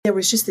There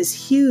was just this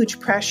huge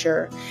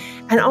pressure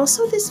and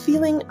also this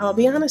feeling, I'll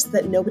be honest,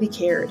 that nobody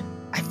cared.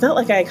 I felt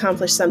like I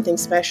accomplished something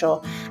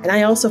special, and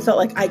I also felt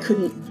like I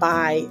couldn't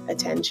buy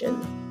attention.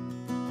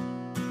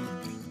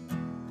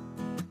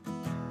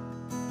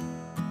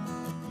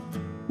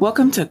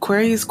 Welcome to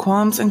Queries,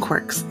 Qualms, and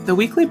Quirks, the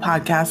weekly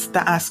podcast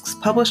that asks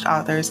published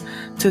authors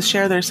to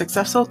share their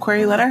successful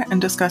query letter and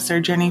discuss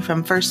their journey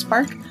from first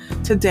spark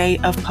to day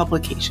of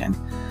publication.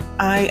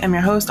 I am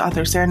your host,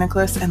 author Sarah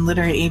Nicholas, and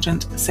literary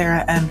agent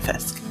Sarah M.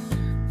 Fisk.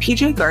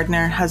 PJ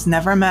Gardner has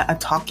never met a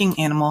talking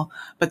animal,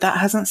 but that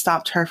hasn't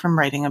stopped her from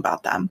writing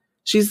about them.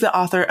 She's the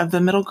author of the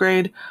middle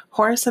grade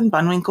Horace and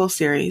Bullwinkle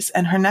series,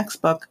 and her next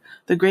book,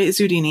 The Great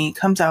Zudini,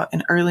 comes out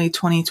in early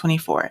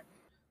 2024.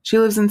 She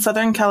lives in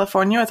Southern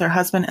California with her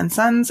husband and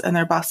sons and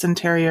their Boston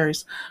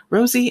Terriers,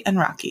 Rosie and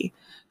Rocky.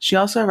 She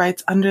also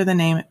writes under the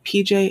name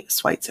PJ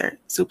Schweitzer.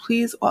 So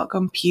please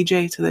welcome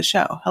PJ to the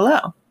show.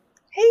 Hello.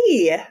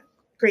 Hey,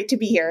 great to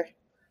be here.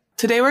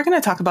 Today we're going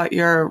to talk about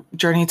your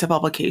journey to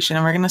publication,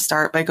 and we're going to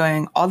start by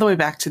going all the way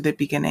back to the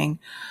beginning.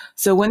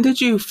 So when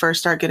did you first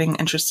start getting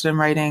interested in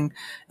writing,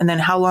 and then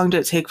how long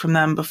did it take from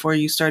them before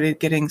you started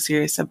getting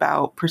serious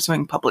about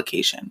pursuing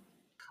publication?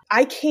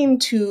 I came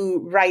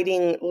to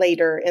writing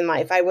later in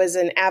life. I was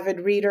an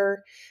avid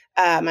reader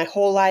my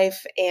whole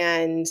life,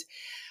 and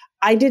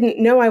I didn't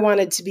know I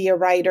wanted to be a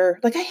writer.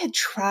 Like, I had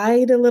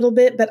tried a little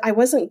bit, but I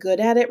wasn't good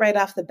at it right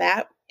off the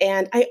bat.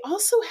 And I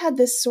also had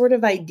this sort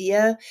of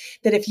idea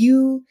that if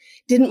you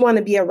didn't want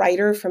to be a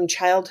writer from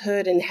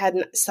childhood and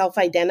hadn't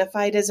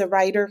self-identified as a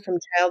writer from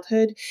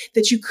childhood,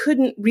 that you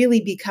couldn't really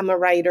become a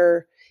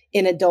writer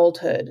in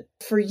adulthood.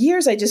 For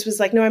years, I just was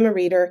like, no, I'm a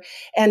reader.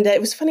 And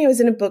it was funny, I was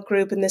in a book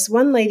group, and this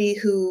one lady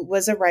who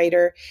was a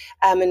writer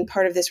and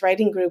part of this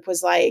writing group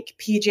was like,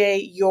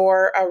 PJ,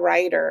 you're a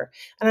writer.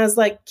 And I was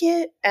like,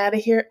 get out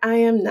of here. I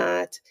am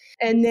not.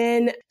 And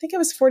then I think I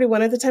was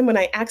 41 at the time when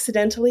I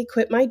accidentally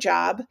quit my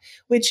job,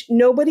 which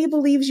nobody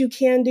believes you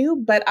can do,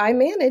 but I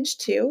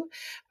managed to.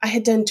 I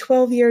had done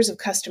 12 years of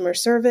customer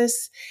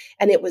service,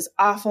 and it was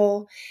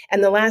awful.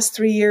 And the last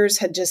 3 years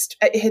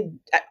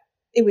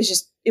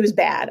it was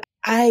bad.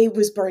 I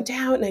was burnt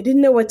out and I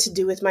didn't know what to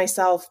do with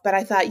myself, but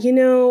I thought,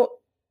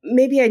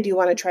 maybe I do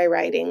want to try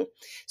writing.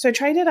 So I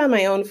tried it on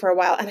my own for a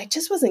while, and I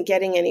just wasn't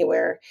getting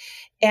anywhere.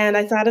 And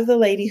I thought of the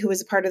lady who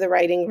was a part of the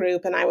writing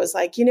group, and I was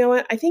like, you know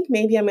what? I think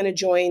maybe I'm going to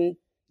join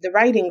the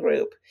writing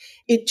group.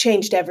 It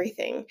changed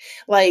everything.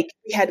 Like,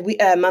 we had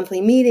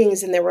monthly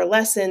meetings, and there were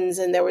lessons,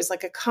 and there was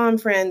like a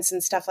conference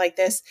and stuff like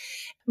this.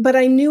 But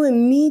I knew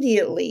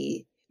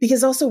immediately,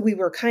 because also we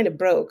were kind of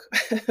broke,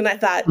 and I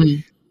thought,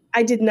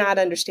 I did not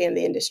understand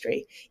the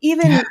industry,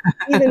 even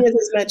with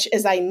as much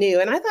as I knew.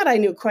 And I thought I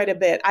knew quite a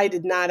bit. I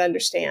did not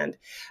understand.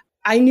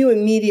 I knew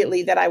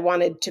immediately that I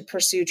wanted to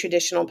pursue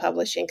traditional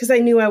publishing because I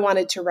knew I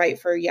wanted to write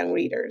for young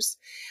readers.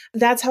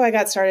 That's how I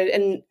got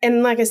started.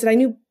 And like I said, I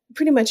knew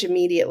pretty much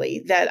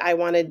immediately that I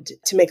wanted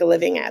to make a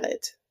living at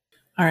it.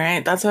 All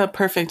right. That's a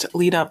perfect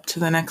lead up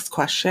to the next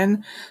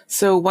question.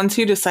 So once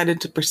you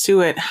decided to pursue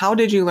it, how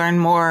did you learn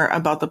more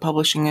about the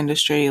publishing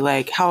industry?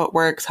 Like how it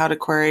works, how to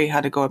query,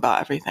 how to go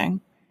about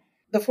everything?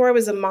 Before I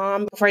was a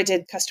mom, before I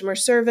did customer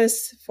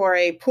service for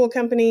a pool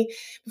company,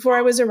 before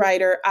I was a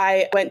writer,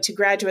 I went to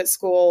graduate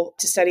school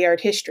to study art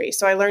history.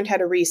 So I learned how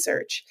to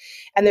research.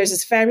 And there's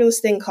this fabulous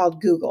thing called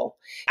Google.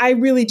 I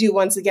really do,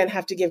 once again,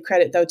 have to give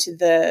credit, though, to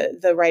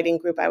the writing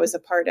group I was a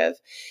part of.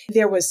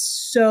 There was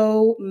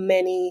so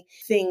many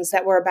things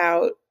that were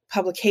about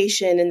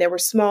publication, and there were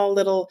small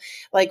little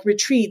like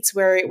retreats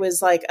where it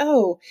was like,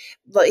 oh,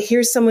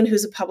 here's someone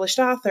who's a published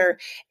author.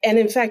 And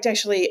in fact,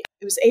 actually,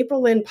 it was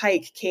April Lynn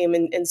Pike came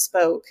and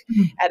spoke,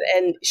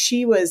 and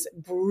she was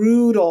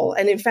brutal.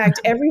 And in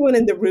fact, everyone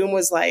in the room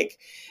was like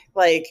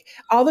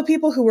all the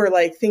people who were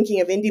like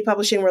thinking of indie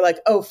publishing were like,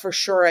 oh, for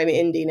sure, I'm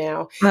indie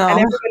now. And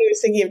everybody who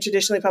was thinking of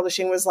traditionally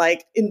publishing was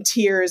like in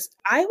tears.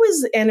 I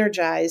was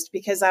energized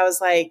because I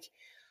was like,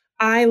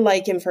 I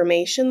like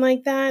information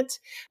like that.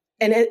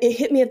 And it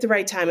hit me at the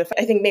right time.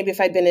 I think maybe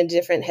if I'd been in a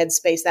different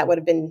headspace, that would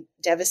have been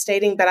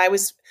devastating. But I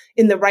was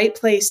in the right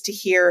place to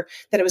hear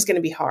that it was going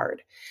to be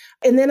hard.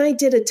 And then I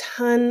did a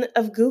ton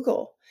of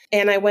Google.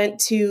 And I went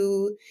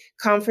to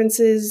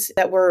conferences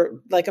that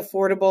were like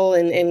affordable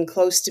and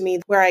close to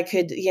me where I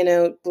could,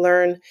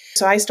 learn.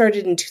 So I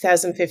started in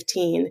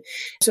 2015.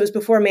 So it was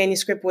before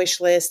Manuscript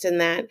Wishlist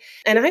and that.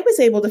 And I was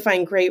able to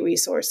find great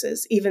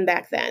resources even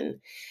back then.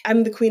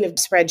 I'm the queen of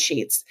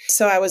spreadsheets.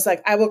 So I was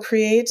like, I will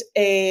create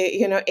a,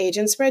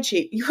 agent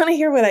spreadsheet. You want to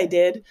hear what I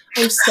did?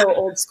 I'm so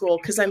old school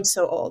because I'm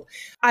so old.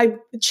 I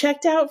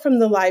checked out from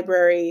the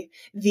library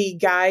the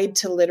Guide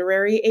to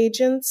Literary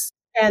Agents.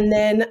 And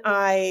then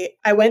I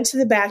went to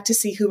the back to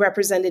see who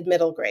represented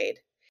middle grade.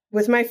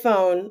 With my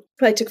phone,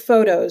 I took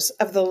photos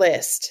of the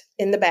list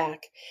in the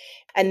back,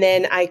 and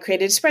then I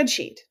created a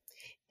spreadsheet.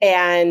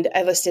 And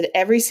I listed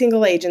every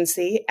single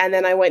agency, and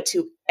then I went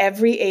to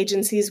every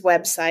agency's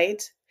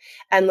website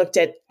and looked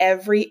at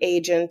every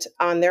agent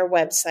on their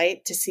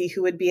website to see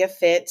who would be a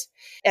fit.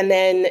 And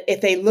then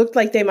if they looked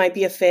like they might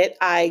be a fit,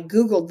 I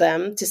Googled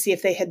them to see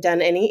if they had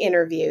done any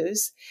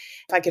interviews.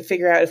 if I could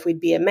figure out if we'd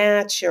be a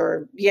match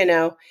or,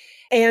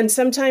 And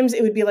sometimes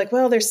it would be like,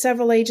 well, there's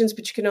several agents,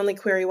 but you can only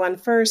query one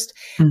first.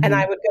 Mm-hmm. And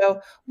I would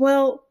go,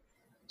 well,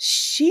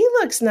 she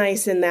looks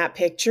nice in that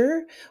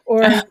picture.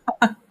 Or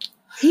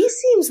he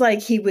seems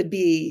like he would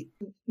be,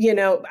 and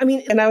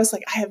I was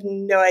like, I have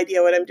no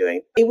idea what I'm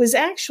doing. It was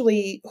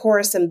actually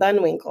Horace and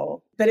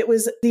Bunwinkle, but it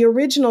was the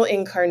original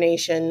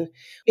incarnation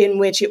in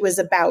which it was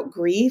about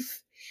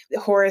grief.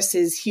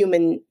 Horace's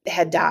human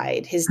had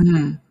died. His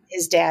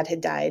dad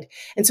had died.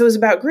 And so it was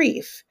about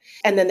grief.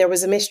 And then there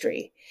was a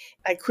mystery.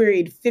 I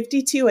queried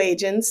 52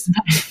 agents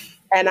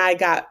and I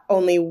got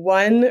only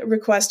one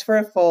request for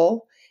a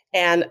full,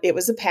 and it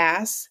was a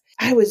pass.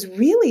 I was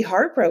really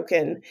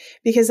heartbroken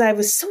because I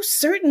was so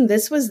certain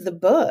this was the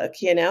book,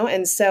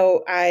 And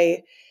so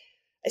I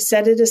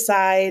set it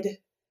aside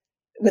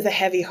with a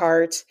heavy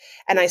heart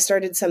and I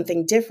started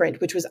something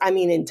different, which was,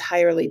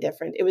 entirely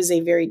different. It was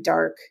a very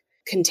dark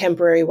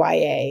contemporary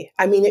YA.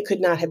 It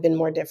could not have been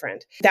more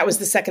different. That was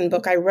the second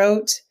book I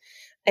wrote,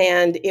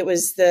 and it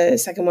was the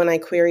second one I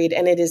queried,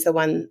 and it is the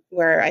one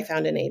where I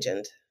found an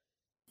agent.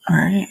 All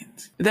right.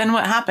 Then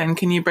what happened?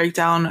 Can you break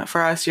down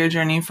for us your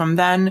journey from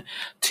then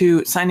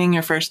to signing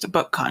your first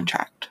book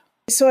contract?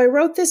 So I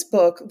wrote this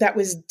book that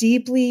was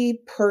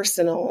deeply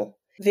personal,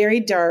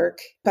 very dark,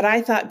 but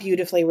I thought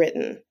beautifully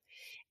written.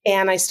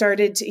 And I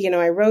started to,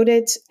 I wrote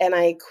it and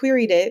I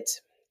queried it,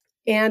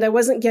 and I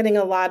wasn't getting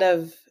a lot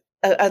of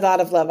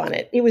love on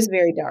it. It was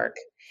very dark.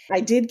 I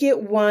did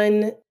get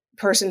one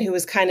person who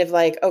was kind of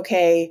like,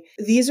 okay,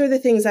 these are the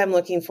things I'm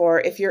looking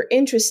for. If you're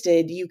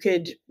interested, you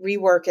could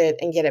rework it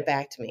and get it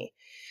back to me.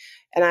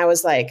 And I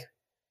was like,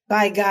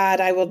 by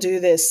God, I will do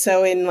this.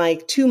 So in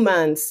like 2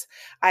 months,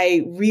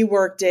 I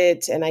reworked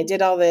it and I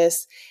did all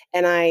this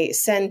and I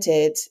sent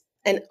it.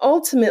 And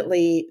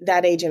ultimately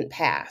that agent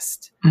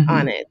passed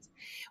on it,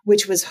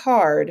 which was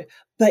hard,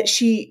 but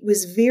she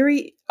was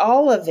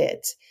all of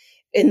it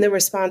in the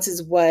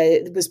responses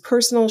was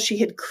personal. She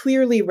had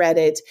clearly read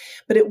it,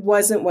 but it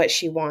wasn't what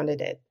she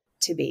wanted it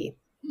to be.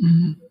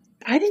 Mm-hmm.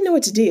 I didn't know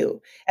what to do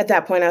at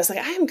that point. I was like,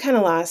 I am kind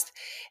of lost.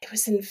 It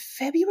was in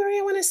February,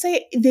 I want to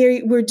say.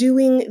 They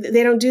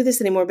don't do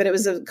this anymore, but it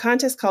was a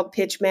contest called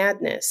Pitch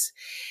Madness.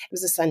 It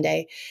was a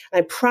Sunday.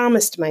 And I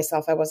promised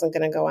myself I wasn't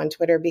going to go on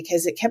Twitter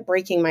because it kept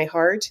breaking my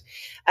heart.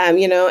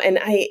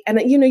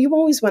 You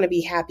always want to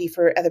be happy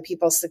for other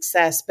people's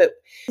success, but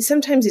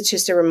sometimes it's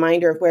just a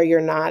reminder of where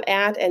you're not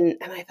at. And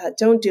I thought,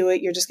 don't do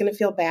it. You're just going to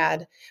feel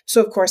bad.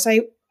 So of course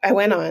I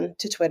went on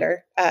to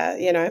Twitter.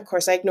 Of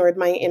course, I ignored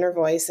my inner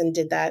voice and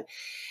did that.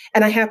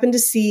 And I happened to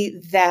see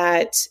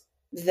that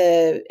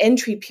the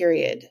entry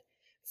period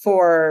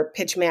for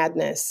Pitch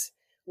Madness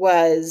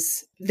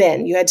was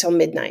then. You had till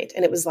midnight.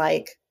 And it was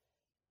like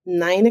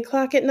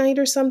 9:00 at night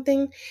or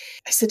something.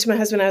 I said to my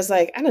husband, I was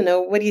like, I don't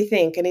know, what do you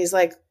think? And he's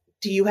like,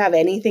 do you have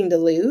anything to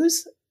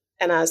lose?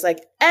 And I was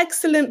like,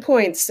 excellent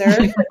point,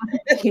 sir.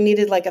 You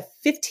needed like a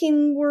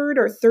 15-word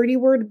or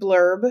 30-word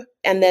blurb,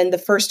 and then the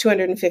first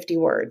 250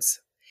 words.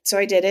 So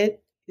I did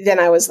it. Then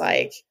I was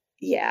like,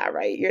 yeah,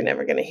 right. You're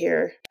never going to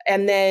hear.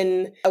 And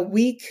then a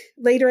week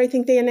later, I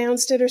think they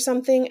announced it or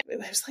something. It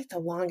was like the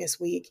longest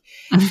week.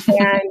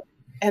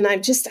 And I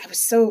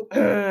was so,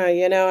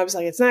 I was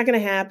like, it's not going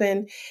to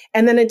happen.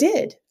 And then it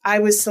did. I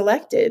was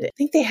selected. I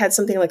think they had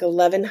something like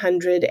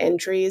 1,100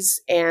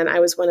 entries, and I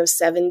was one of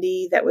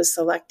 70 that was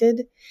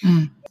selected.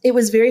 It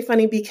was very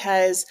funny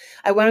because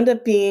I wound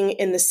up being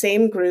in the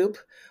same group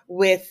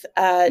with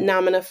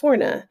Namina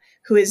Forna,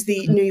 who is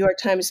the New York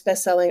Times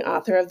bestselling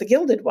author of The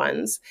Gilded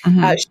Ones.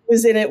 She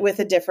was in it with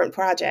a different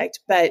project,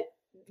 but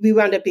we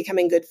wound up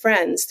becoming good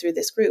friends through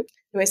this group.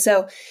 Anyway,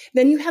 so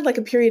then you had like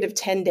a period of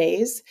 10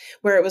 days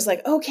where it was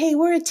like, okay,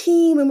 we're a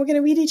team and we're going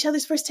to read each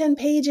other's first 10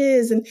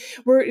 pages and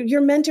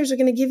your mentors are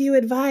going to give you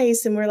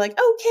advice. And we're like,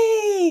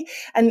 okay.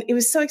 And it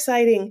was so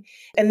exciting.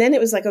 And then it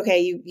was like, okay,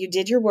 you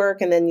did your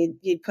work and then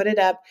you put it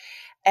up.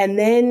 And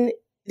then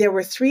there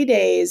were 3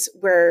 days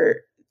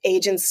where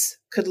agents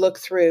could look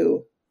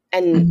through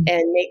and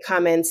make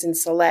comments and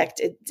select.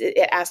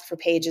 It asked for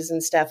pages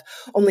and stuff.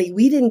 Only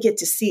we didn't get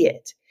to see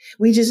it.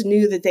 We just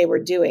knew that they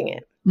were doing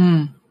it.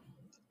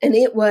 And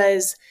it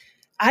was,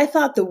 I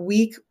thought the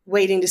week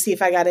waiting to see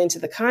if I got into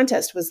the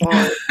contest was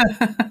long.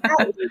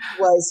 That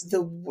was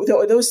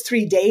those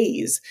 3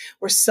 days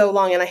were so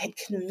long. And I had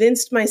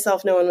convinced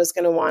myself no one was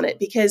going to want it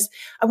because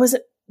I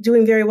wasn't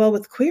doing very well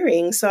with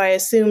querying. So I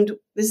assumed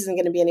this isn't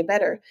going to be any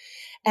better.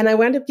 And I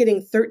wound up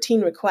getting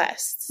 13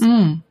 requests.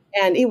 And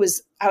I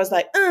was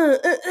like,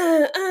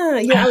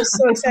 I was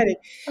so excited.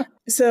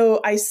 So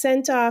I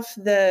sent off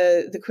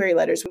the query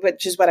letters,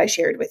 which is what I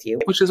shared with you.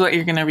 Which is what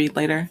you're going to read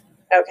later.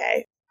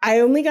 Okay.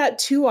 I only got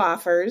 2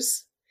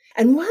 offers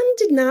and one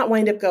did not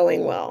wind up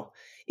going well.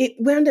 It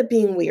wound up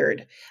being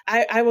weird.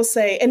 I will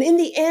say, and in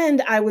the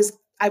end, I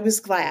was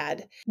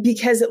glad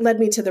because it led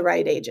me to the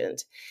right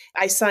agent.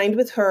 I signed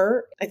with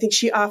her. I think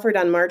she offered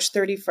on March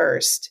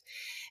 31st.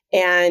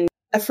 And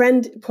a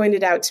friend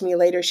pointed out to me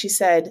later, she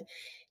said,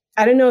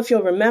 I don't know if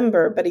you'll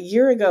remember, but a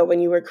year ago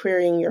when you were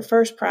querying your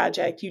first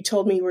project, you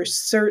told me you were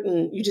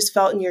certain, you just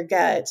felt in your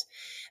gut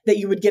that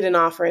you would get an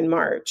offer in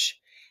March.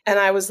 And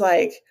I was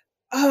like,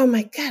 oh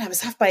my God, I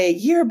was off by a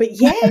year, but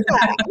yeah,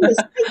 I was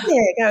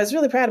big. I was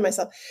really proud of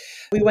myself.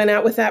 We went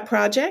out with that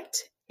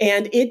project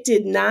and it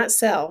did not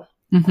sell.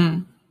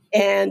 Mm-hmm.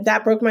 And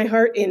that broke my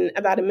heart in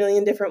about a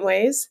million different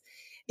ways.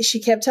 She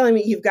kept telling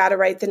me, you've got to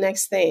write the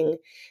next thing.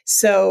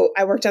 So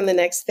I worked on the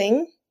next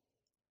thing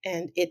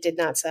and it did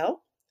not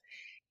sell.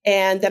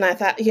 And then I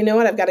thought, you know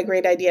what? I've got a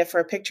great idea for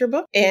a picture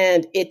book,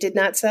 and it did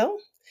not sell.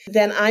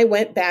 Then I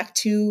went back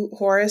to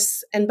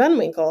Horace and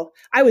Bullwinkle.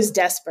 I was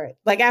desperate.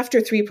 Like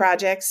after 3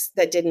 projects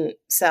that didn't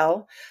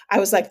sell, I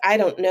was like, I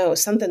don't know,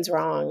 something's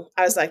wrong.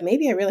 I was like,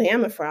 maybe I really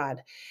am a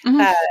fraud.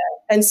 Mm-hmm.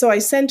 And so I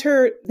sent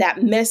her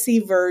that messy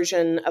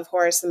version of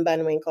Horace and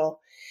Bullwinkle.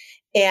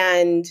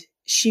 And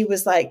she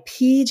was like,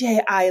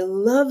 PJ, I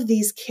love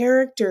these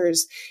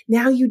characters.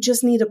 Now you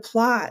just need a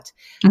plot.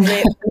 And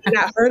it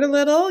got hurt a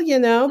little,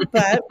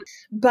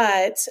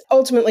 but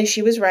ultimately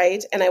she was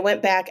right. And I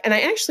went back and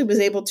I actually was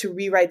able to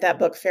rewrite that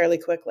book fairly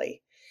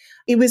quickly.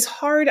 It was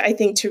hard, I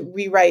think, to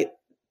rewrite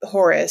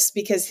Horace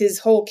because his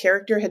whole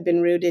character had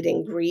been rooted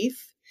in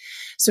grief.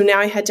 So now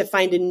I had to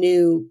find a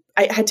new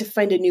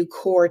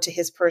core to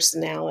his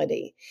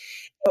personality.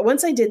 But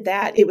once I did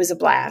that, it was a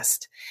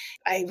blast.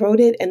 I wrote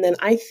it, and then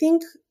I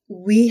think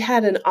we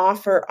had an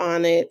offer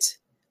on it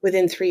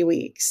within 3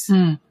 weeks.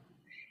 Mm.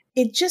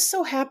 It just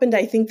so happened,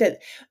 I think, that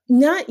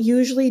not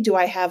usually do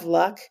I have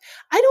luck.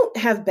 I don't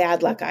have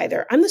bad luck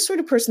either. I'm the sort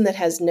of person that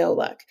has no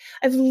luck.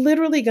 I've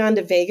literally gone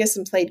to Vegas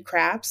and played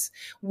craps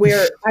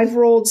where I've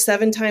rolled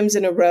 7 times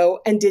in a row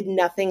and did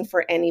nothing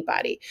for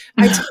anybody.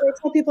 I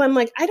tell people, I'm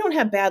like, I don't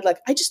have bad luck.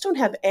 I just don't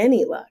have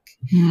any luck.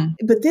 Mm.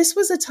 But this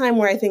was a time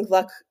where I think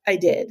luck I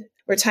did,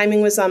 where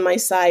timing was on my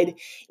side. It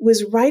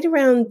was right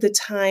around the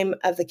time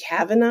of the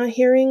Kavanaugh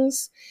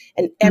hearings,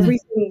 and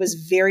everything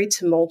was very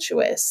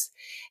tumultuous.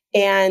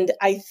 And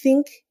I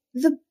think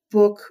the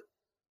book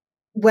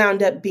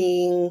wound up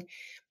being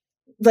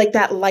like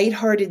that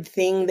lighthearted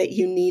thing that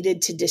you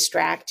needed to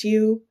distract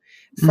you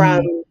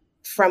from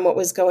what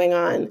was going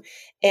on.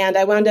 And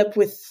I wound up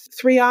with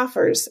 3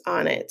 offers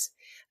on it.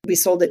 We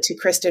sold it to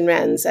Kristen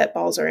Renz at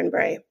Balzer and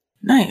Bray.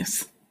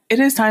 Nice. It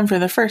is time for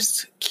the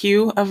first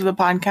cue of the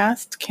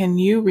podcast. Can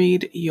you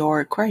read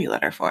your query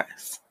letter for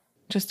us?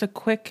 Just a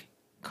quick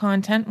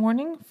content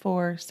warning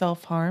for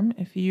self-harm.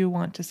 If you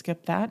want to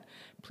skip that,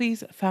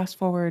 please fast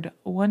forward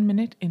 1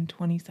 minute and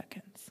 20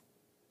 seconds.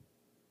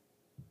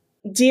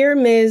 Dear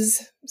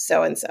Ms.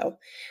 So-and-so,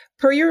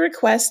 per your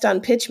request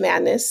on Pitch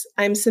Madness,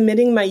 I'm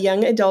submitting my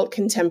young adult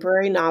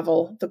contemporary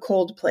novel, The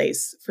Cold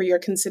Place, for your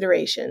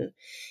consideration.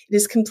 It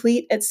is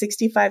complete at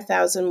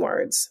 65,000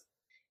 words.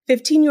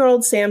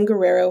 15-year-old Sam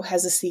Guerrero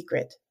has a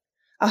secret,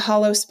 a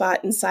hollow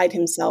spot inside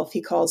himself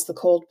he calls the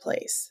cold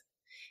place.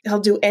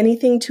 He'll do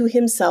anything to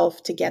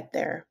himself to get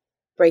there,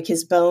 break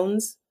his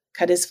bones,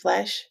 cut his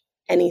flesh,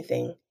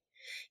 anything.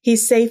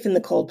 He's safe in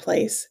the cold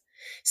place,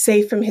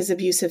 safe from his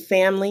abusive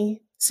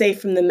family,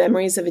 safe from the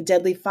memories of a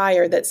deadly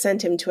fire that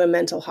sent him to a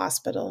mental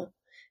hospital,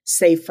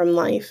 safe from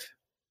life.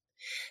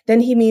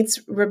 Then he meets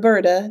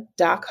Roberta,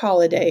 Doc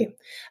Holliday,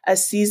 a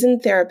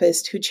seasoned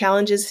therapist who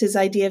challenges his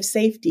idea of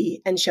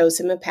safety and shows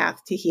him a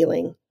path to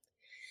healing.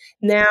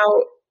 Now,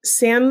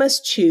 Sam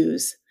must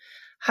choose,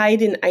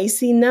 hide in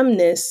icy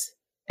numbness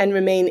and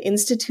remain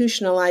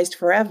institutionalized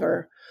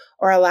forever,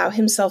 or allow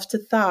himself to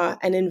thaw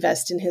and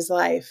invest in his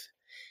life.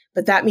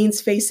 But that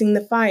means facing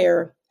the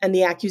fire and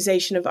the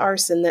accusation of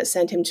arson that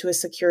sent him to a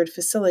secured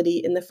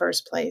facility in the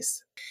first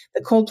place.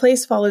 The Cold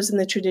Place follows in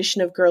the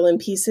tradition of Girl in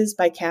Pieces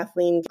by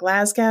Kathleen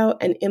Glasgow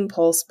and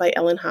Impulse by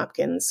Ellen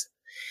Hopkins.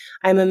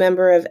 I'm a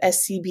member of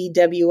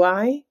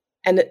SCBWI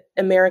and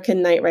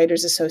American Night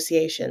Writers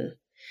Association.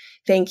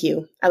 Thank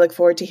you. I look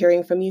forward to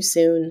hearing from you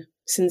soon.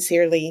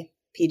 Sincerely,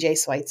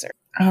 PJ Schweitzer.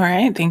 All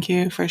right. Thank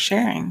you for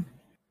sharing.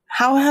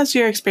 How has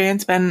your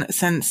experience been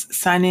since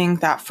signing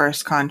that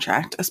first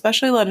contract?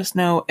 Especially let us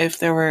know if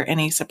there were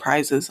any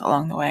surprises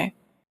along the way.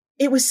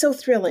 It was so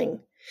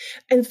thrilling.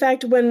 In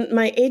fact, when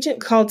my agent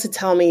called to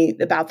tell me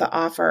about the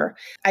offer,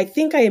 I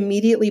think I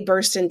immediately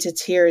burst into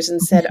tears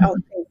and said, oh,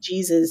 thank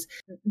Jesus,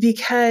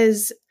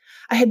 because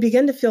I had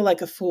begun to feel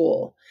like a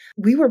fool.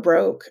 We were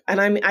broke,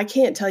 and I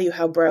can't tell you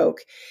how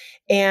broke.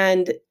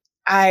 And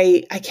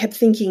I kept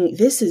thinking,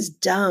 this is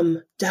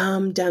dumb.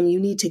 You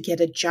need to get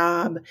a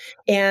job.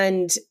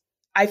 And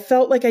I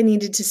felt like I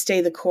needed to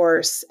stay the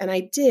course, and I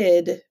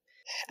did.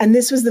 And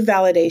this was the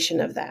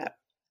validation of that.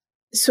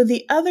 So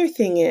the other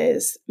thing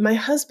is, my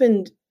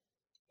husband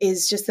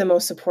is just the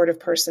most supportive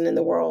person in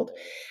the world.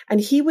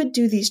 And he would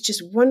do these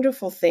just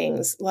wonderful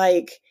things.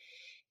 Like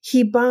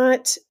he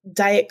bought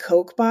Diet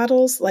Coke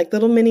bottles, like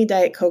little mini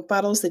Diet Coke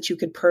bottles that you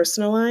could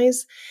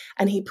personalize.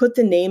 And he put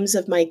the names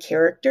of my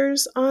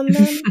characters on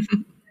them.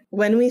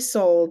 When we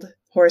sold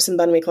Horace and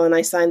Bullwinkle and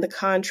I signed the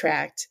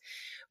contract,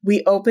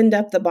 we opened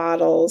up the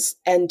bottles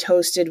and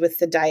toasted with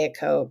the Diet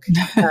Coke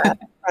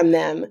from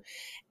them.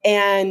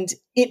 And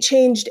it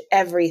changed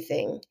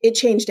everything.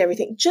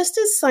 Just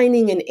as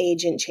signing an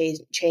agent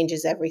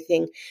changes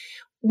everything.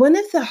 One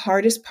of the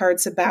hardest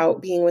parts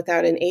about being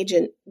without an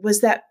agent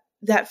was that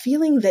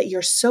feeling that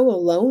you're so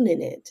alone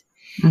in it.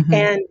 Mm-hmm.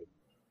 And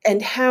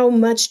and how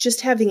much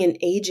just having an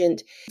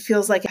agent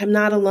feels like I'm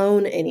not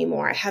alone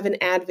anymore. I have an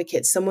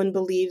advocate. Someone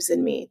believes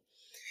in me.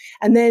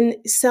 And then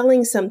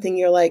selling something,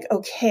 you're like,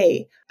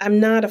 okay, I'm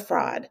not a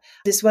fraud.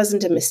 This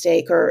wasn't a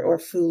mistake or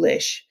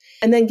foolish.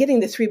 And then getting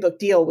the 3-book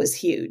deal was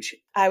huge.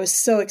 I was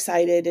so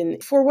excited.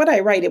 And for what I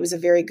write, it was also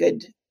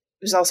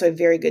a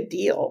very good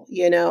deal.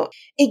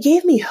 It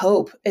gave me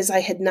hope as I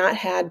had not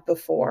had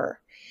before.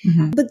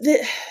 Mm-hmm. But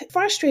the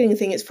frustrating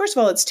thing is, first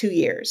of all, it's 2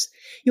 years.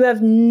 You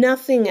have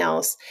nothing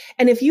else.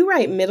 And if you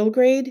write middle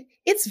grade,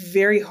 it's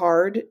very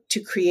hard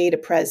to create a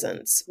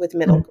presence with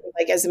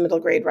as a middle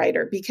grade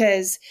writer,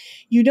 because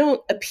you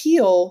don't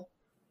appeal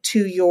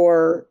to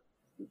your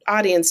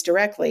audience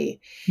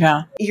directly.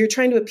 Yeah. You're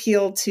trying to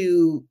appeal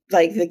to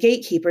like the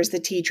gatekeepers, the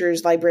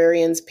teachers,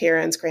 librarians,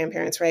 parents,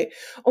 grandparents, right?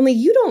 Only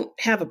you don't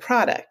have a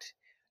product.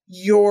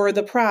 You're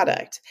the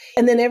product.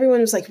 And then everyone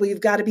was like, well, you've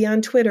got to be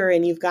on Twitter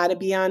and you've got to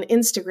be on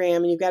Instagram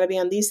and you've got to be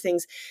on these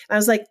things. And I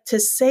was like, to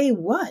say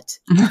what?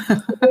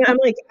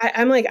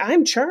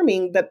 I'm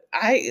charming, but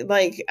I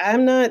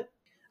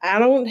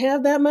don't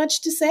have that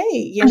much to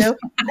say, And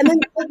then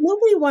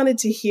nobody wanted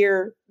to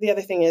hear. The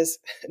other thing is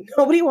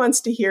nobody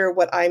wants to hear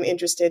what I'm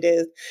interested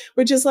in,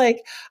 which is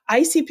like,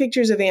 I see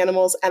pictures of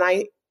animals and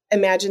I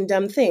imagine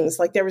dumb things.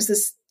 Like there was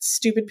this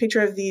stupid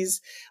picture of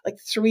these like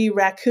 3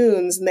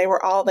 raccoons and they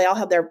all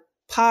had their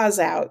paws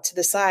out to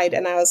the side.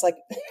 And I was like,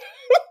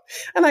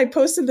 and I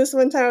posted this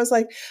one time, I was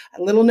like,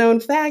 a little known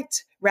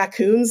fact,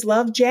 raccoons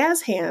love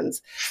jazz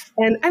hands.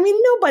 And I mean,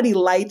 nobody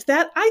liked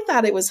that. I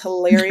thought it was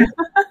hilarious.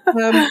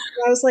 I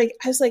was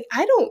like,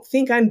 I don't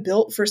think I'm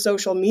built for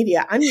social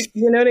media.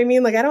 You know what I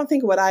mean? Like, I don't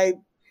think what I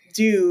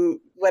do,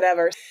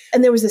 whatever.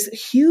 And there was this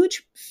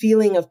huge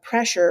feeling of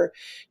pressure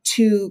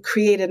to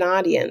create an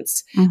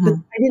audience, but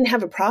I didn't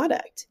have a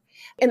product.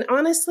 And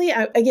honestly,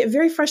 I get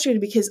very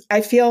frustrated because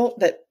I feel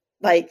that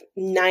like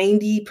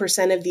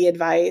 90% of the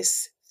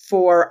advice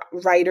for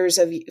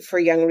for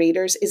young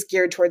readers is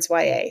geared towards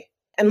YA.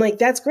 I'm like,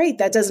 that's great.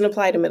 That doesn't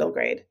apply to middle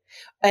grade.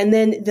 And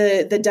then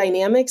the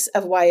dynamics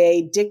of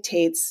YA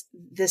dictates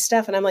this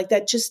stuff. And I'm like,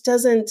 that just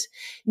doesn't,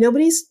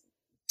 nobody's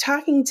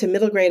talking to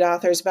middle grade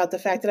authors about the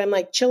fact that I'm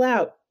like, chill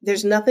out.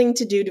 There's nothing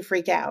to do to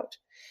freak out.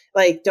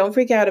 Like, don't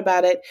freak out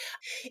about it.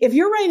 If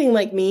you're writing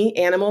like me,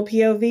 animal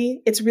POV,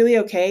 it's really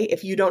okay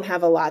if you don't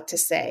have a lot to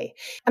say.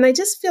 And I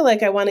just feel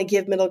like I want to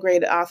give middle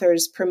grade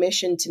authors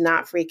permission to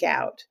not freak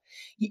out.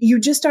 You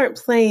just aren't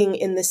playing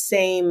in the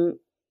same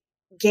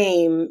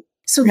game.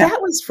 So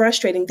that was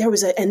frustrating. There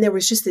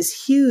was just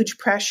this huge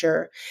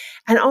pressure.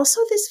 And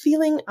also this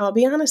feeling, I'll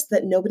be honest,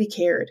 that nobody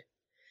cared.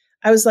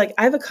 I was like,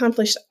 I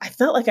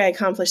felt like I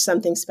accomplished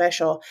something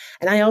special.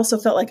 And I also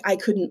felt like I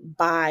couldn't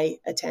buy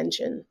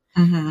attention.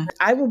 Mm-hmm.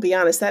 I will be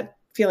honest, that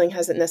feeling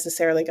hasn't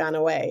necessarily gone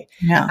away.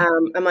 Yeah.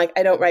 I'm like,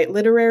 I don't write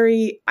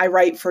literary. I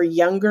write for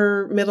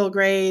younger middle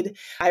grade.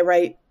 I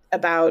write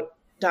about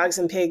dogs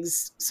and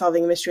pigs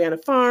solving a mystery on a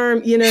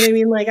farm. You know what I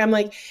mean? Like, I'm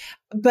like,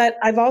 but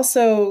I've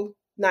also,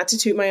 not to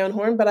toot my own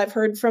horn, but I've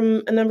heard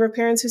from a number of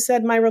parents who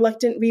said my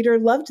reluctant reader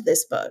loved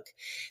this book.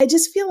 I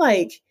just feel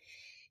like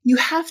you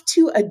have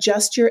to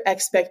adjust your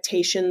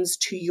expectations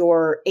to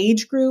your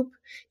age group,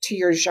 to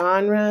your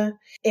genre,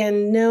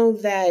 and know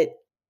that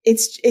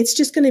it's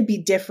just going to be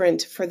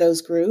different for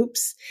those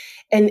groups,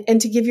 and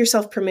to give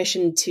yourself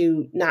permission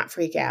to not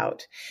freak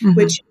out,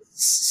 which is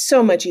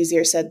so much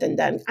easier said than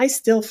done. I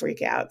still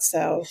freak out.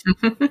 So.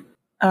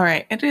 All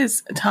right. It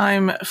is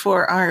time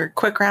for our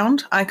quick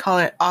round. I call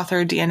it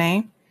author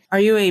DNA. Are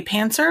you a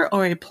pantser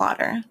or a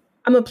plotter?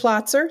 I'm a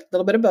plotzer, a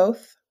little bit of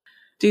both.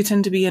 Do you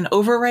tend to be an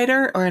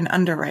overwriter or an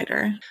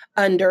underwriter?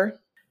 Under.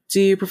 Do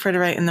you prefer to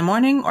write in the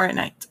morning or at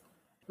night?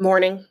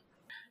 Morning.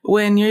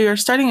 When you're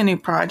starting a new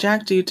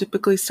project, do you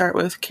typically start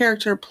with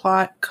character,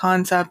 plot,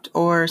 concept,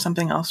 or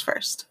something else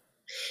first?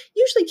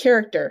 Usually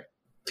character.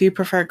 Do you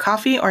prefer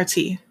coffee or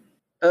tea?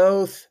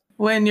 Both.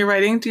 When you're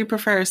writing, do you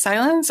prefer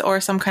silence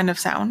or some kind of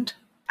sound?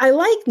 I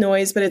like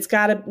noise, but it's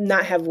got to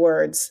not have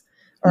words,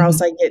 or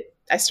else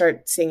I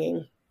start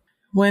singing.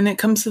 When it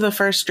comes to the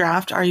first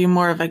draft, are you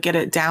more of a get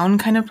it down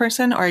kind of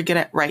person or a get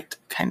it right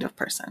kind of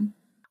person?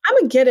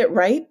 I'm a get it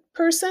right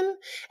person,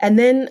 and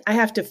then I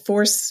have to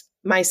force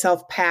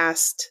myself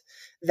past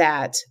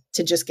that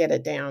to just get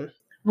it down.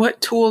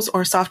 What tools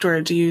or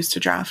software do you use to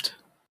draft?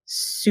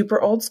 Super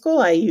old school.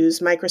 I use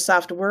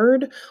Microsoft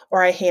Word,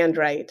 or I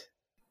handwrite.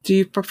 Do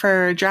you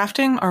prefer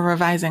drafting or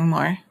revising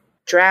more?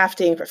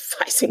 Drafting.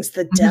 Revising's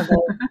the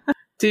devil.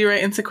 Do you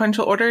write in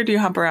sequential order or do you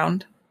hop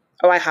around?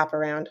 Oh, I hop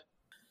around.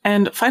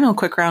 And final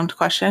quick round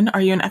question.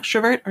 Are you an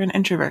extrovert or an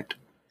introvert?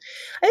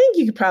 I think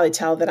you could probably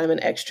tell that I'm an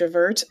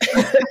extrovert.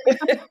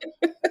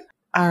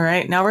 All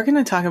right. Now we're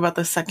going to talk about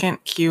the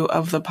second Q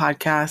of the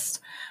podcast.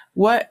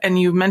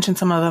 And you mentioned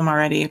some of them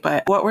already,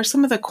 but what were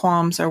some of the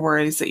qualms or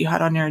worries that you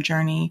had on your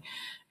journey?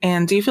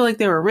 And do you feel like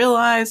they were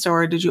realized,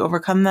 or did you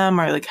overcome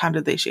them, or like how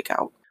did they shake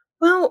out?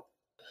 Well,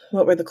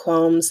 what were the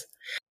qualms?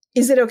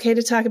 Is it okay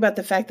to talk about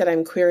the fact that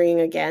I'm querying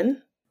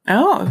again?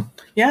 Oh,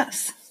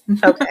 yes.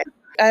 Okay.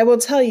 I will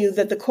tell you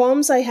that the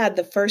qualms I had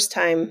the first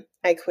time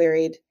I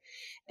queried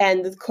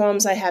And the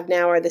qualms I have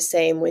now are the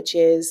same, which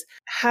is,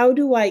 how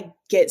do I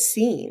get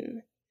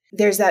seen?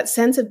 There's that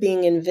sense of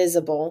being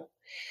invisible.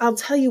 I'll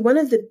tell you, one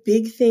of the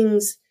big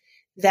things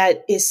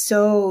that is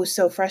so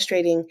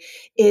frustrating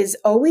is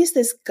always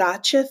this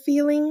gotcha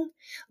feeling.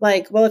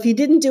 Like, well, if you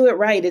didn't do it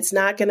right,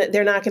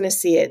 they're not going to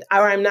see it,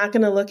 or I'm not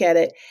going to look at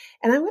it.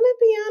 And I want to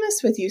be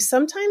honest with you.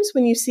 Sometimes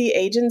when you see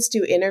agents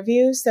do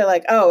interviews, they're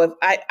like, oh,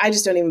 I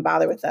just don't even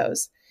bother with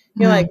those.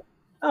 You're like,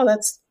 oh,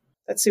 that's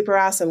super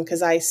awesome,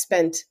 because I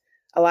spent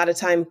a lot of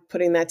time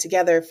putting that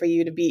together for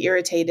you to be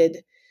irritated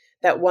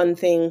that one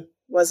thing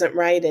wasn't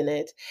right in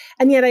it.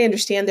 And yet I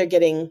understand they're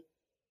getting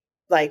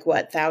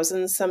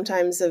thousands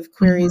sometimes of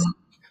queries.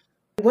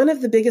 One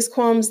of the biggest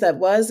qualms that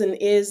was and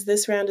is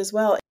this round as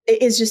well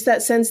is just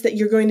that sense that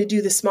you're going to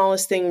do the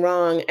smallest thing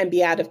wrong and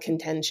be out of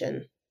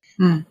contention.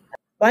 Well,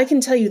 I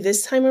can tell you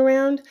this time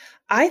around,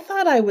 I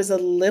thought I was a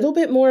little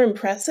bit more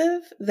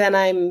impressive than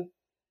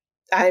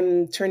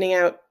I'm turning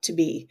out to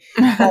be.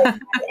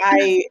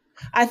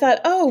 I thought,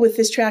 with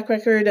this track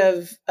record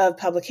of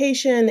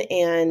publication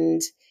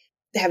and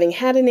having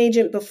had an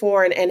agent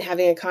before and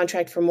having a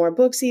contract for more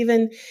books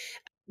even,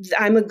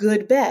 I'm a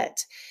good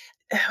bet.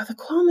 The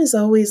qualm is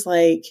always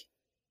like,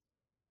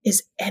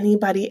 is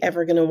anybody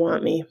ever going to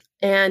want me?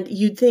 And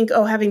you'd think,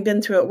 having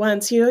been through it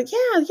once, you're like,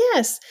 yeah,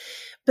 yes.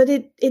 But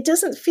it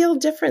doesn't feel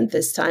different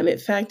this time. In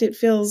fact,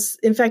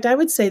 I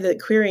would say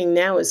that querying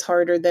now is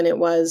harder than it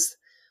was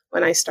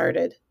when I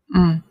started.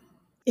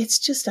 It's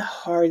just a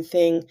hard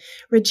thing.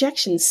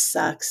 Rejection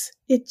sucks.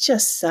 It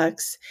just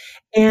sucks.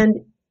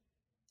 And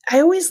I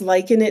always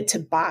liken it to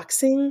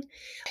boxing.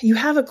 You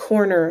have a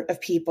corner of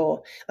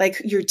people,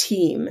 like your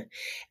team,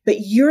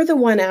 but you're the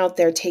one out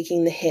there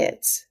taking the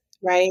hits,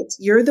 right?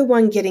 You're the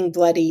one getting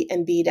bloody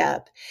and beat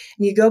up.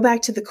 And you go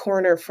back to the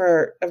corner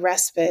for a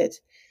respite,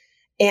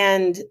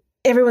 and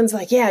everyone's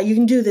like, yeah, you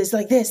can do this,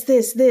 like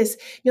this.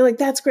 You're like,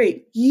 that's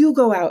great. You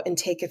go out and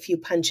take a few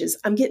punches.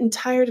 I'm getting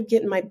tired of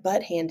getting my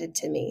butt handed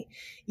to me.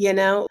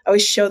 I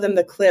always show them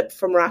the clip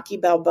from Rocky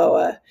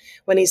Balboa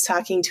when he's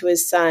talking to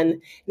his son.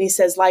 And he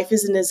says, life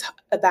isn't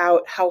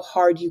about how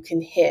hard you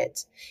can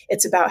hit.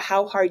 It's about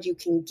how hard you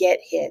can get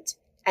hit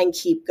and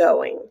keep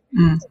going.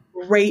 It's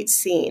a great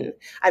scene.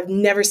 I've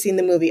never seen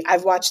the movie.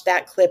 I've watched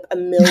that clip a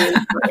million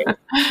times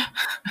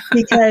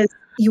because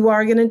you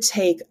are going to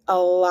take a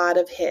lot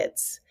of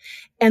hits.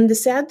 And the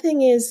sad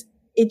thing is,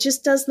 it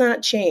just does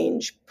not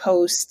change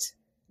post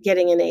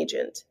getting an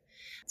agent.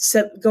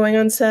 So going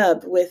on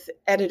sub with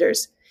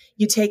editors,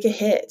 you take a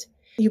hit,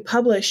 you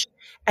publish,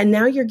 and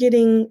now you're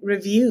getting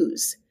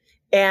reviews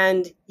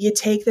and you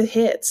take the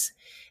hits.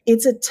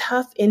 It's a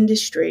tough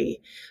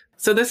industry.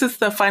 So this is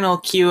the final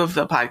cue of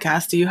the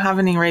podcast. Do you have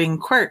any writing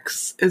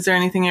quirks? Is there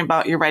anything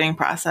about your writing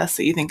process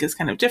that you think is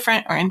kind of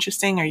different or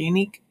interesting or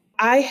unique?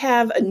 I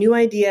have a new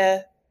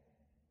idea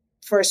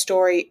for a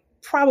story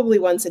probably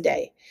once a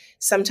day,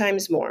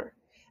 sometimes more.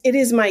 It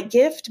is my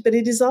gift, but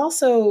it is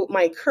also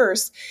my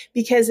curse,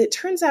 because it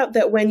turns out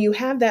that when you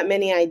have that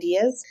many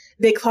ideas,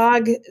 they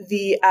clog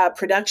the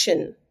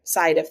production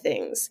side of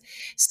things.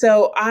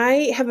 So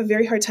I have a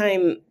very hard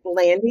time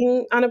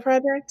landing on a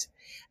project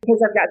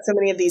because I've got so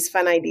many of these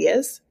fun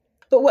ideas.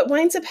 But what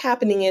winds up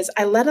happening is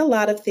I let a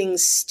lot of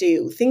things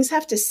stew. Things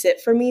have to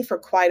sit for me for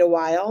quite a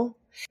while,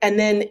 and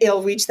then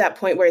it'll reach that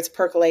point where it's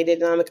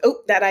percolated and I'm like,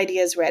 oh, that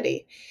idea is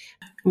ready.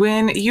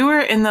 When you were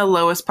in the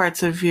lowest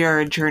parts of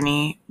your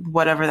journey,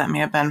 whatever that may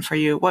have been for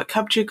you, what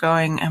kept you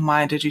going and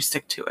why did you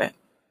stick to it?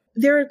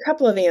 There are a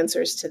couple of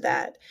answers to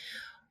that.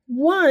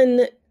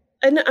 One,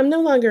 I'm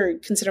no longer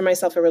consider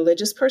myself a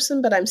religious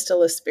person, but I'm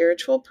still a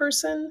spiritual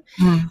person.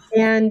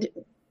 And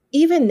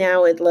even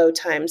now at low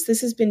times,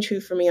 this has been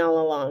true for me all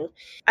along.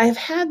 I've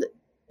had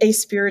a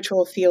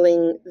spiritual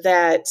feeling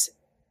that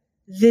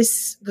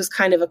this was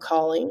kind of a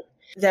calling,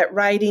 that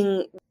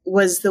writing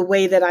was the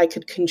way that I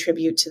could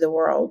contribute to the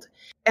world.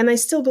 And I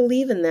still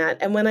believe in that.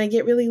 And when I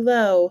get really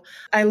low,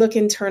 I look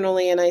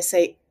internally and I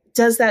say,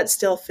 does that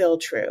still feel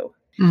true?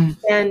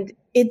 And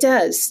it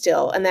does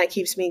still. And that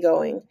keeps me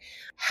going.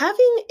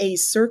 Having a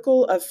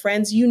circle of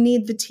friends, you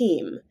need the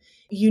team.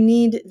 You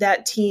need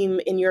that team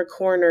in your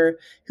corner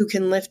who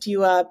can lift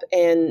you up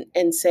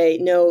and say,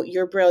 no,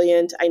 you're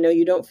brilliant. I know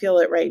you don't feel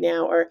it right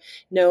now, or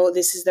no,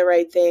 this is the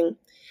right thing.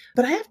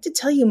 But I have to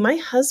tell you, my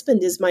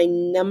husband is my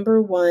number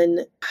one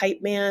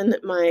hype man,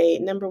 my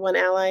number one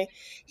ally.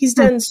 He's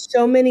done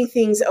so many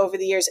things over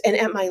the years. And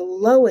at my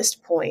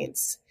lowest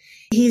points,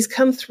 he's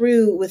come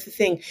through with the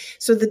thing.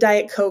 So the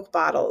Diet Coke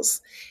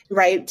bottles,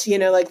 right?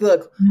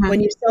 Look,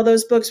 when you sell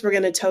those books, we're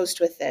going to toast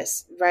with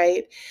this,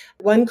 right?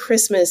 One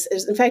Christmas,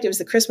 in fact, it was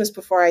the Christmas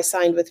before I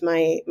signed with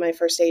my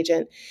first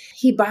agent.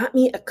 He bought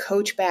me a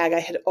Coach bag. I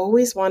had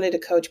always wanted a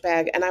Coach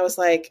bag. And I was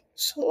like,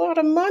 it's a lot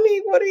of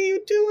money. What are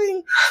you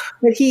doing?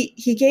 But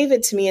he gave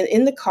it to me. And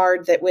in the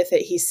card that with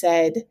it, he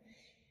said,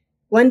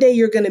 one day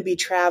you're going to be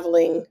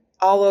traveling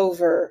all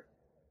over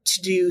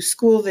to do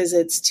school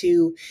visits,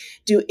 to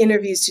do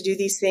interviews, to do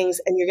these things.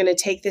 And you're going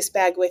to take this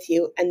bag with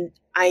you. And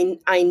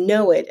I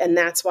know it. And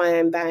that's why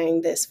I'm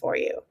buying this for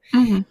you.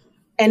 And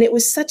it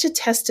was such a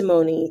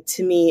testimony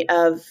to me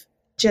of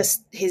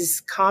just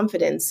his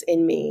confidence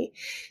in me.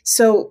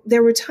 So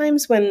there were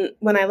times when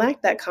I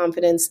lacked that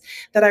confidence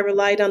that I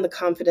relied on the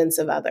confidence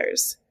of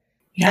others.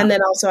 Yeah. And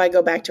then also I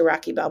go back to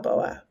Rocky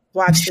Balboa.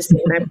 Watch the scene.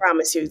 I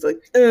promise you,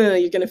 like,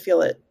 you're going to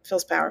feel it. It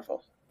feels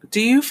powerful. Do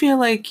you feel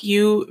like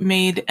you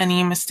made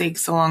any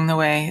mistakes along the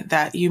way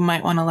that you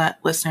might want to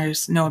let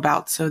listeners know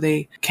about so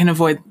they can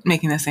avoid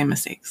making the same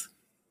mistakes?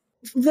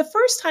 The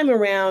first time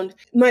around,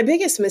 my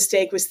biggest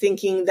mistake was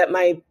thinking that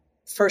my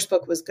first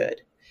book was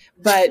good.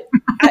 But,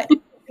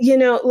 here's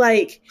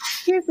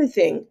the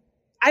thing.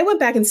 I went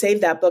back and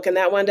saved that book, and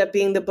that wound up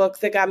being the book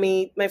that got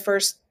me my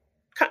first.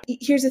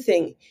 Here's the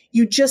thing.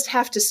 You just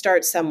have to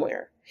start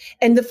somewhere.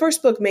 And the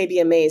first book may be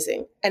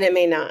amazing, and it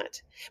may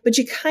not. But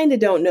you kind of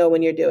don't know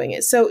when you're doing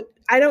it. So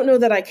I don't know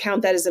that I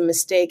count that as a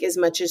mistake as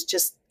much as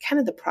just kind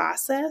of the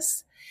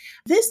process.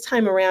 This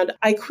time around,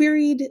 I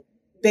queried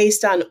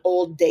based on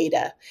old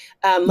data,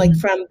 like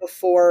from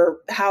before,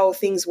 how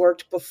things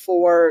worked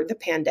before the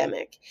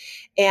pandemic.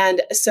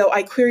 And so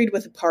I queried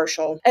with a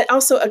partial, and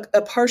also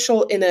a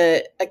partial in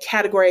a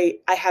category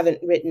I haven't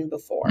written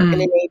before, in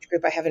an age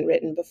group I haven't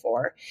written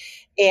before.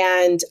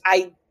 And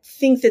I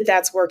think that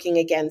that's working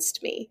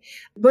against me.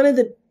 One of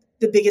the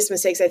biggest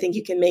mistakes I think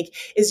you can make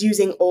is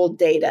using old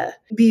data.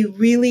 Be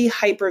really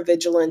hyper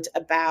vigilant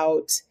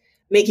about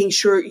making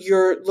sure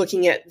you're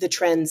looking at the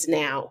trends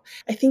now.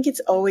 I think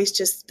it's always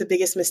just the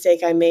biggest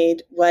mistake I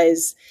made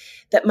was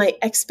that my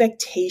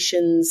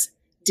expectations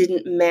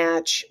didn't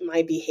match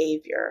my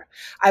behavior.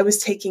 I was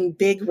taking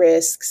big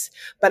risks,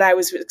 but I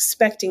was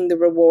expecting the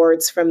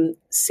rewards from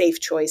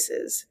safe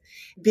choices.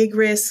 Big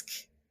risk,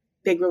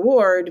 big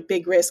reward,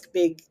 big risk,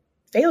 big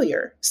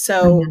failure.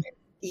 So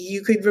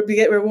you could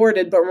get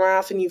rewarded, but more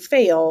often you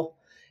fail.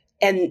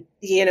 And,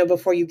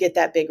 before you get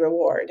that big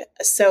reward.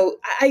 So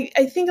I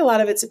think a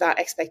lot of it's about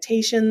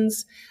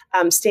expectations,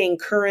 staying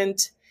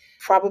current.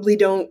 Probably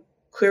don't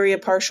query a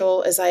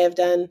partial as I have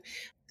done,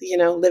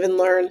 live and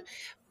learn.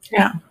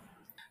 Yeah.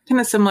 In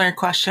a similar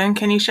question,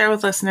 can you share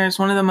with listeners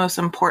one of the most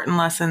important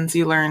lessons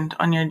you learned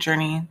on your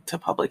journey to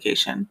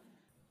publication?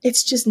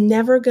 It's just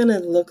never going to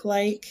look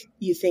like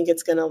you think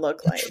it's going to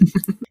look like.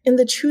 And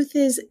the truth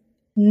is,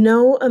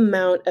 no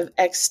amount of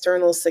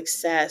external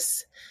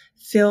success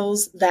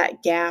fills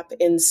that gap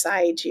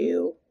inside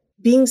you.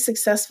 Being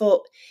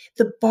successful,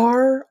 the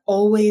bar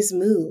always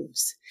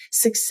moves.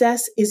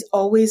 Success is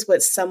always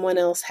what someone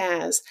else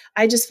has.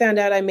 I just found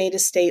out I made a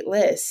state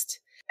list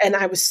and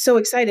I was so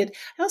excited.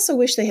 I also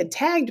wish they had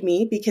tagged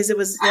me because it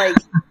was like,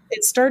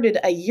 it started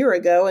a year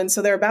ago. And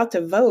so they're about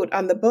to vote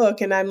on the book.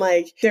 And I'm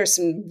like, there's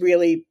some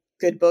really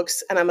good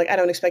books. And I'm like, I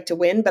don't expect to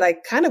win, but I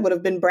kind of would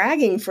have been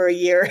bragging for a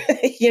year,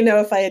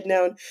 if I had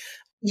known.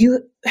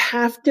 You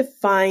have to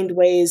find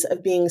ways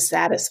of being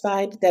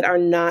satisfied that are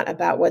not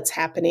about what's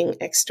happening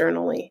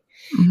externally,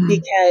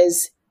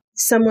 because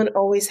someone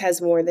always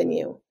has more than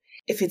you.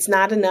 If it's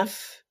not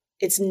enough,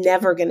 it's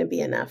never going to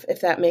be enough,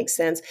 if that makes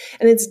sense.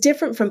 And it's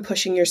different from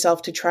pushing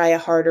yourself to try a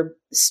harder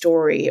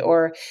story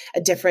or a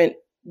different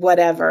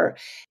whatever.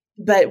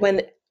 But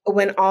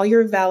when all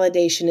your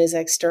validation is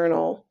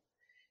external,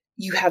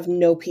 you have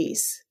no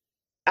peace.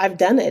 I've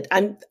done it.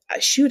 I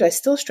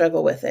still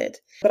struggle with it.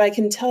 But I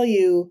can tell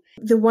you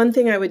the one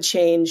thing I would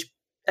change,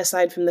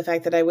 aside from the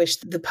fact that I wish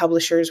the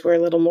publishers were a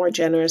little more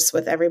generous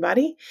with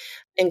everybody,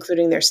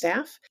 including their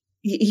staff,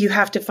 you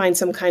have to find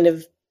some kind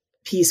of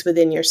peace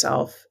within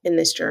yourself in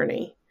this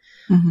journey.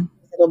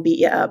 It'll beat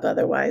you up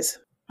otherwise.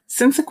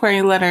 Since the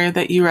query letter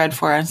that you read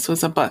for us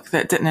was a book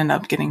that didn't end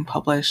up getting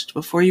published,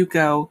 before you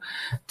go,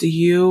 do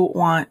you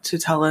want to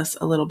tell us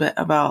a little bit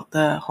about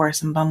the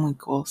Horace and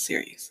Bullwinkle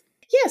series?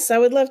 Yes, I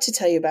would love to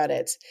tell you about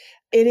it.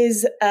 It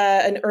is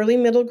an early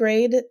middle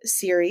grade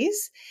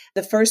series.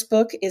 The first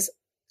book is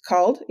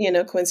called,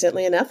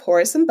 coincidentally enough,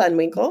 Horace and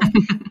Bullwinkle.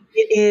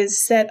 It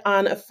is set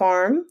on a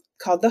farm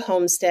called the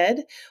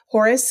Homestead.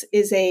 Horace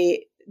is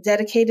a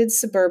dedicated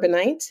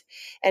suburbanite,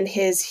 and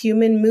his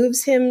human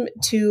moves him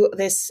to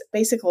this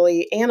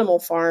basically animal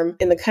farm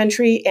in the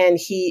country, and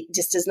he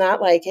just does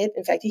not like it.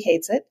 In fact, he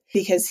hates it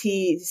because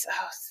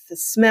the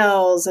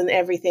smells and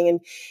everything.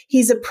 And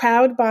he's a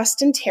proud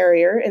Boston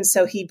Terrier, and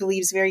so he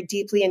believes very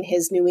deeply in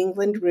his New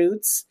England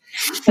roots.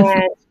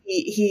 And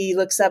he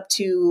looks up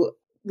to,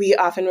 we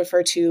often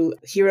refer to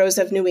heroes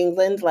of New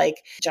England like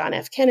John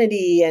F.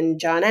 Kennedy and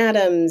John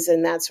Adams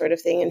and that sort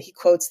of thing, and he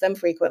quotes them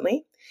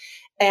frequently.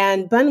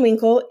 And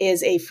Bullwinkle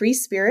is a free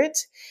spirit.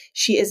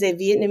 She is a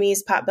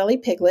Vietnamese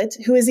potbelly piglet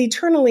who is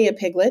eternally a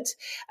piglet.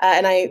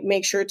 And I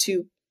make sure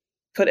to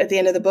put at the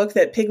end of the book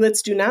that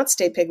piglets do not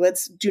stay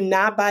piglets. Do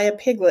not buy a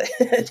piglet.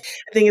 I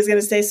think it's going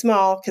to stay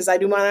small because I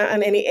do want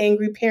on any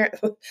angry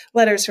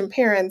letters from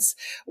parents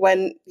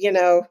when,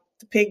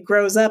 the pig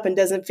grows up and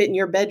doesn't fit in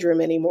your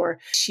bedroom anymore.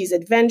 She's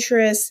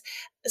adventurous,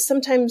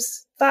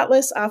 sometimes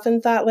thoughtless,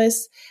 often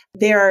thoughtless.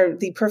 They are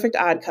the perfect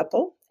odd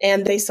couple,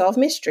 and they solve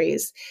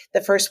mysteries. The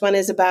first one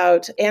is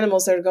about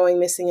animals that are going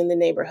missing in the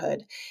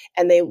neighborhood.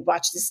 And they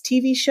watch this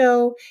TV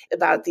show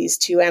about these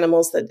two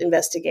animals that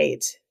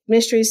investigate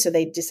mysteries. So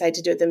they decide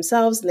to do it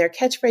themselves. And their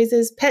catchphrase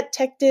is, Pet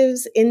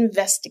Detectives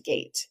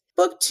Investigate.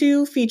 Book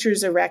 2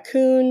 features a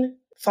raccoon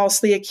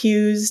falsely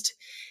accused,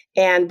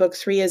 and book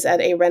 3 is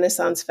at a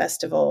Renaissance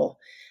festival.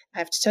 I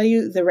have to tell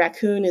you, the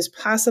raccoon is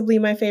possibly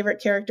my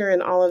favorite character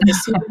in all of the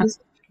series,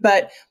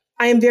 but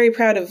I'm very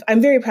proud of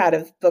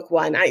book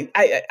 1.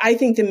 I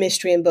think the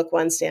mystery in book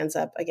 1 stands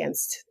up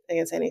against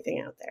anything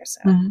out there.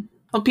 So,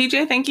 Well,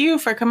 PJ, thank you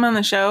for coming on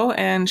the show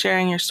and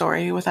sharing your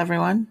story with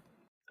everyone.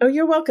 Oh,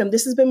 you're welcome.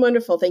 This has been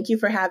wonderful. Thank you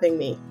for having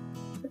me.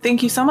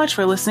 Thank you so much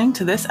for listening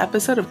to this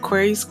episode of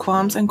Queries,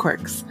 Qualms, and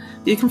Quirks.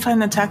 You can find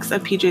the text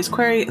of PJ's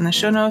query in the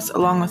show notes,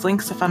 along with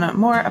links to find out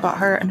more about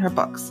her and her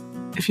books.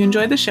 If you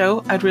enjoyed the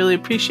show, I'd really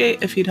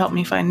appreciate if you'd help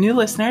me find new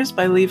listeners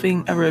by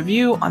leaving a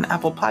review on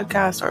Apple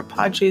Podcasts or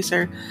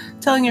Podchaser,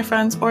 telling your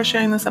friends, or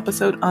sharing this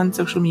episode on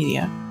social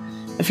media.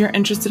 If you're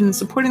interested in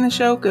supporting the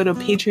show, go to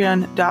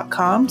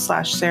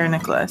patreon.com/Sarah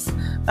Nicholas.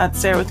 That's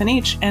Sarah with an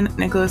H and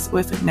Nicholas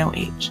with no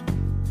H.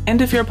 And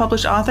if you're a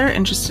published author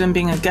interested in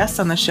being a guest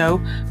on the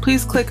show,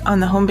 please click on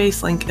the home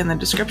base link in the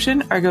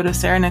description or go to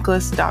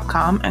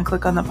sarahnicholas.com and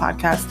click on the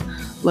podcast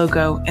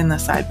logo in the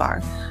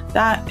sidebar.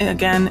 That,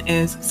 again,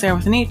 is Sarah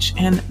with an H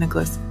and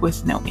Nicholas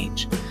with no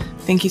H.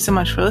 Thank you so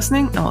much for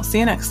listening, and we'll see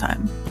you next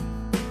time.